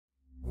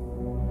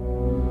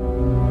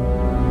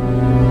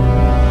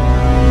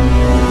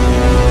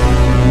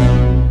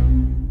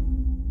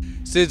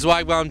Sid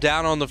Zweigbaum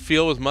down on the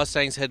field with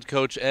Mustangs head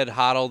coach Ed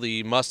Hottle.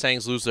 The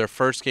Mustangs lose their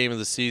first game of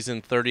the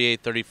season,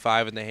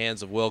 38-35 in the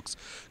hands of Wilkes.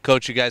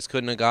 Coach, you guys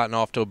couldn't have gotten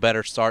off to a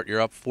better start.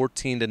 You're up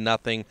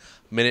 14-0,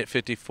 minute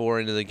 54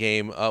 into the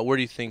game. Where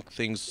do you think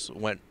things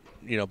went,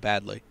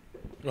 badly?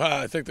 Well,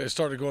 I think they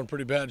started going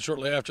pretty bad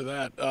shortly after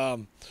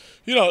that.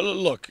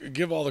 Look,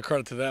 give all the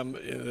credit to them.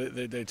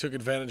 They took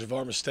advantage of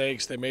our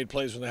mistakes. They made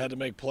plays when they had to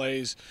make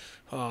plays.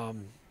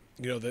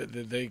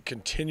 They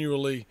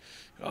continually,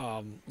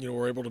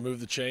 were able to move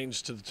the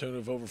chains to the tune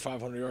of over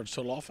 500 yards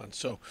total offense.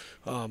 So,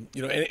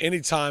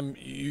 anytime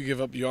you give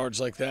up yards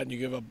like that and you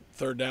give up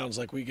third downs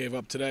like we gave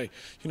up today,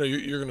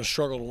 you're going to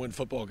struggle to win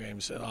football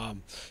games.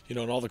 And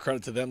all the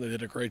credit to them. They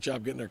did a great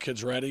job getting their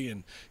kids ready,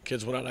 and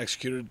kids went out and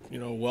executed,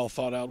 well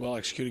thought out, well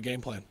executed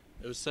game plan.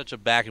 It was such a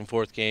back and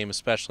forth game,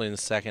 especially in the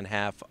second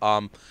half.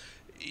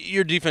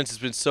 Your defense has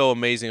been so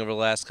amazing over the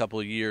last couple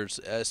of years,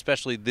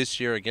 especially this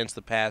year against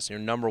the pass. You're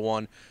number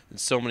one in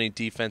so many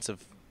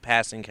defensive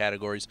passing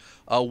categories.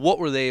 What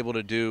were they able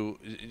to do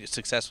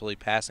successfully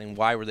passing?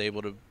 Why were they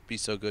able to be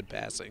so good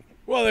passing?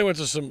 Well, they went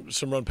to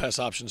some run pass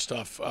option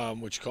stuff,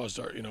 which caused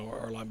our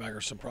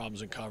linebackers some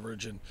problems in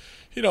coverage. And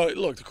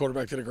look, the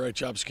quarterback did a great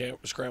job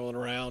scrambling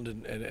around,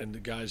 and the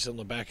guys on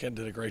the back end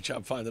did a great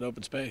job finding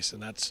open space.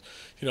 And that's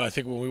I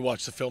think when we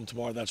watch the film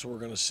tomorrow, that's what we're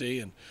going to see.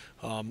 And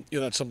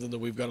that's something that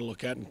we've got to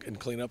look at and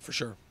clean up for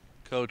sure.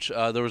 Coach,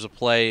 there was a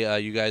play.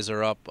 You guys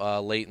are up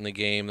late in the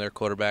game. Their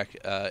quarterback,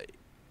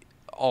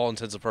 all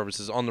intents and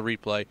purposes, on the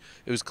replay,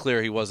 it was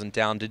clear he wasn't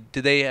down. Did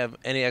they have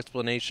any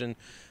explanation?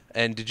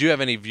 And did you have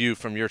any view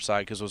from your side,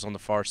 because it was on the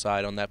far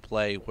side on that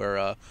play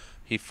where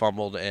he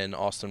fumbled and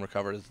Austin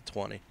recovered at the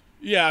 20?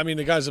 Yeah, I mean,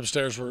 the guys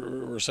upstairs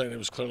were saying it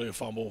was clearly a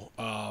fumble.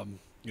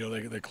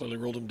 They clearly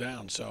ruled him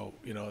down. So,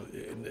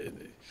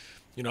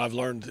 I've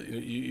learned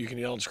you can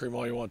yell and scream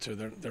all you want to.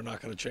 They're not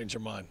going to change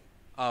their mind.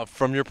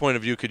 From your point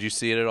of view, could you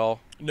see it at all?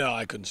 No,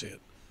 I couldn't see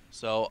it.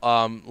 So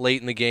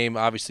late in the game,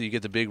 obviously you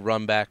get the big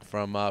run back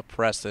from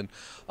Preston.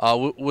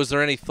 Was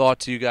there any thought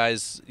to you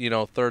guys,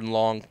 third and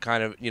long,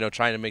 kind of,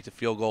 trying to make the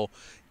field goal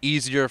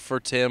easier for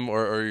Tim,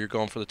 or you're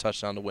going for the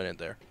touchdown to win it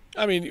there?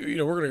 I mean,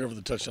 we're going to go for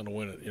the touchdown to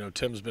win it.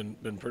 Tim's been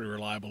pretty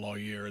reliable all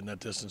year, and that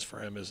distance for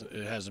him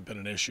hasn't been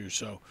an issue.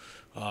 So,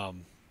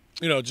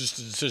 just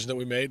a decision that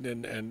we made,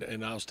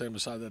 and I'll stand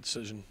beside that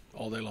decision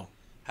all day long.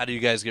 How do you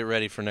guys get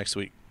ready for next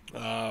week?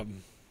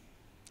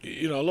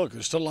 Look,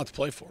 there's still a lot to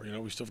play for.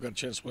 We still got a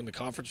chance to win the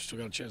conference. We still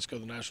got a chance to go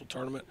to the national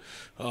tournament.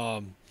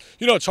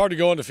 It's hard to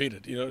go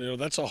undefeated.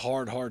 That's a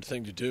hard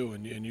thing to do.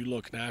 And you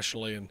look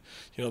nationally, and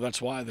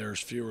that's why there's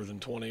fewer than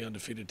 20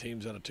 undefeated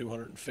teams out of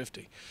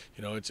 250.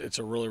 It's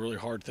a really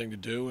hard thing to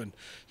do. And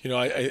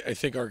I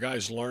think our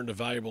guys learned a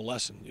valuable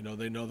lesson.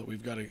 They know that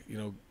we've got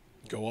to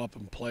go up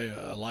and play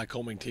a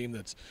Lycoming team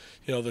that's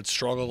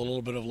struggled a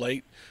little bit of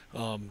late.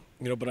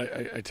 But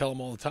I tell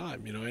them all the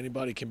time,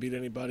 anybody can beat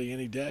anybody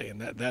any day,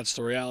 and that's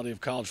the reality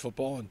of college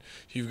football. And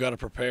you've got to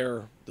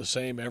prepare the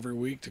same every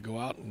week to go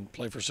out and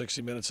play for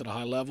 60 minutes at a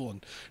high level.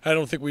 And I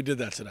don't think we did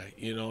that today.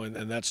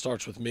 And that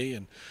starts with me.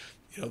 And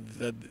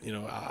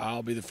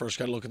I'll be the first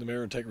guy to look in the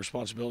mirror and take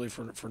responsibility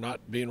for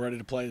not being ready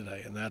to play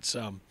today. And that's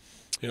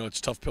it's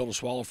a tough pill to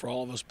swallow for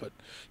all of us, but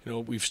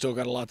we've still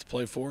got a lot to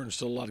play for, and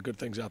still a lot of good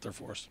things out there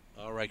for us.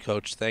 All right,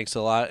 Coach. Thanks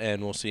a lot,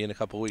 and we'll see you in a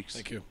couple of weeks.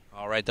 Thank you.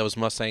 All right, that was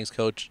Mustangs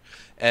coach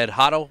Ed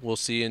Hottle. We'll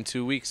see you in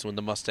 2 weeks when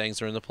the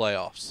Mustangs are in the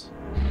playoffs.